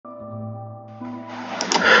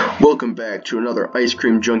Welcome back to another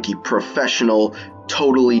IceCreamJunkie professional,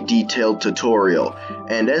 totally detailed tutorial.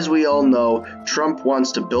 And as we all know, Trump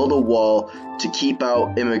wants to build a wall to keep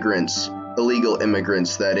out immigrants, illegal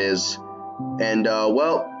immigrants that is. And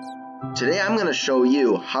well, today I'm going to show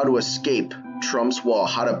you how to escape Trump's wall,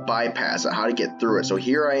 how to bypass it, how to get through it. So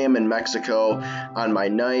here I am in Mexico on my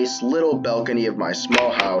nice little balcony of my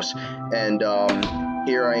small house, and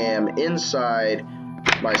here I am inside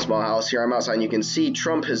my small house. Here I'm outside, and you can see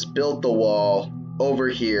Trump has built the wall over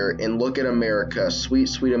here, and look at America, sweet,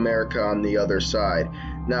 sweet America on the other side.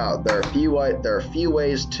 Now, there are a few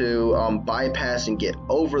ways to bypass and get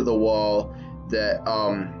over the wall that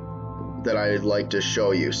I'd like to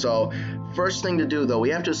show you. So, first thing to do, though, we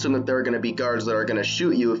have to assume that there are going to be guards that are going to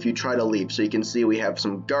shoot you if you try to leave. So you can see we have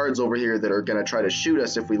some guards over here that are going to try to shoot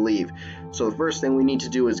us if we leave. So the first thing we need to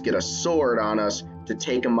do is get a sword on us to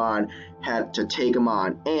take them on,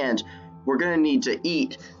 and we're going to need to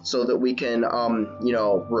eat so that we can,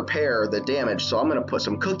 repair the damage. So I'm going to put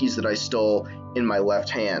some cookies that I stole in my left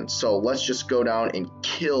hand. So let's just go down and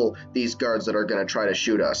kill these guards that are going to try to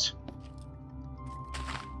shoot us.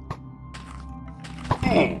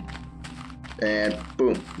 And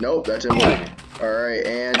boom. Nope, that didn't work. Alright,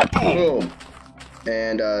 and boom.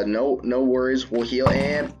 And no worries, we'll heal,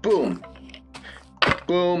 and boom.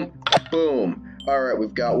 Boom, boom. Alright,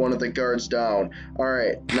 we've got one of the guards down.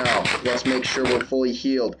 Alright, now let's make sure we're fully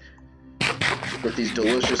healed with these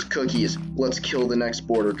delicious cookies. Let's kill the next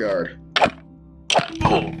border guard.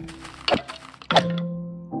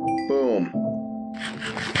 Boom.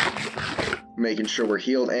 Making sure we're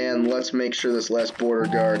healed, and let's make sure this last border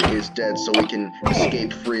guard is dead so we can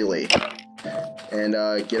escape freely. And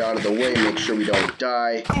get out of the way, make sure we don't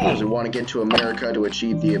die, because we want to get to America to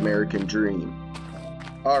achieve the American dream.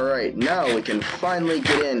 Alright, now we can finally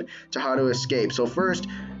get in to how to escape. So first,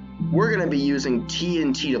 we're going to be using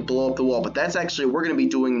TNT to blow up the wall, but we're going to be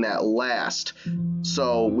doing that last.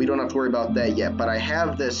 So we don't have to worry about that yet. But I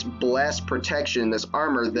have this blast protection, this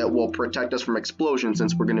armor that will protect us from explosions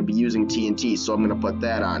since we're going to be using TNT. So I'm going to put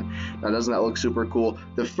that on. Now, doesn't that look super cool?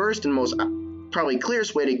 The first and most probably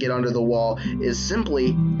clearest way to get under the wall is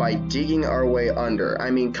simply by digging our way under.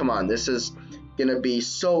 I mean, come on, this is gonna be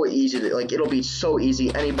so easy it'll be so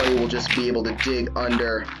easy. Anybody will just be able to dig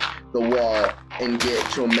under the wall and get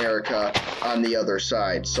to America on the other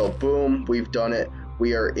side. So boom, we've done it.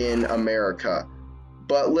 We are in America.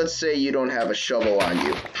 But let's say you don't have a shovel on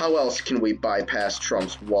you. How else can we bypass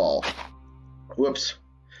Trump's wall? Whoops.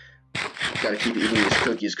 Gotta keep eating these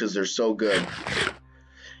cookies because they're so good.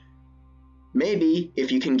 Maybe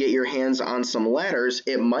if you can get your hands on some ladders,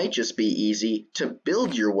 it might just be easy to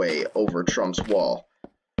build your way over Trump's wall.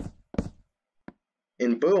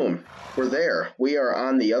 And boom, we're there. We are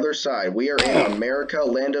on the other side. We are in America,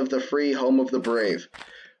 land of the free, home of the brave.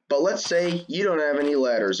 But let's say you don't have any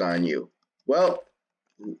ladders on you. Well,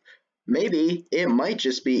 maybe it might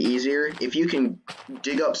just be easier if you can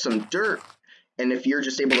dig up some dirt, and if you're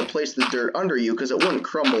just able to place the dirt under you, because it wouldn't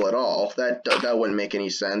crumble at all. That wouldn't make any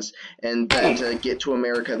sense. And then to get to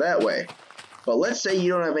America that way. But let's say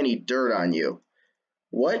you don't have any dirt on you.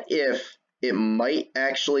 What if it might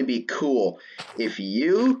actually be cool if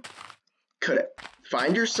you could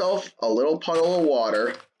find yourself a little puddle of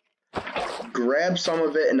water, grab some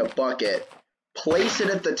of it in a bucket, place it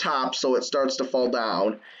at the top so it starts to fall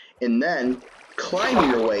down, and then climb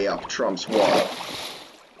your way up Trump's wall.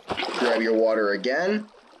 Grab your water again,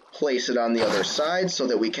 place it on the other side so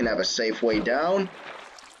that we can have a safe way down,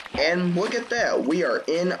 and look at that, we are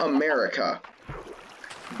in America.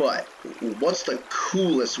 But what's the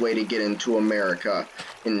coolest way to get into America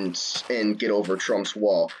and get over Trump's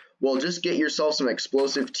wall? Well, just get yourself some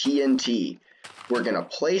explosive TNT. We're gonna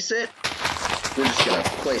place it. We're just gonna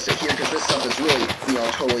place it here because this stuff is really,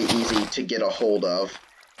 totally easy to get a hold of.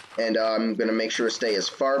 And I'm going to make sure to stay as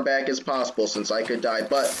far back as possible since I could die.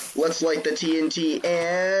 But let's light the TNT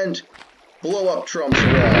and blow up Trump's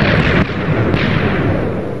wall.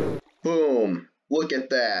 Boom. Look at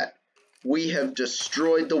that. We have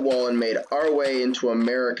destroyed the wall and made our way into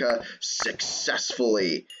America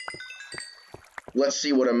successfully. Let's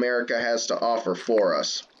see what America has to offer for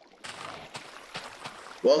us.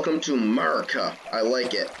 Welcome to America. I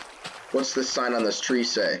like it. What's this sign on this tree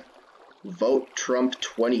say? Vote Trump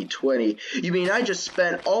 2020. You mean I just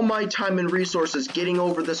spent all my time and resources getting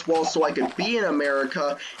over this wall so I could be in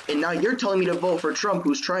America, and now you're telling me to vote for Trump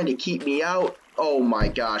who's trying to keep me out? Oh my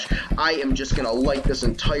gosh, I am just gonna light this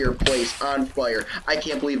entire place on fire. I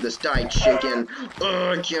can't believe this died chicken.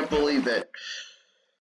 Ugh, I can't believe it.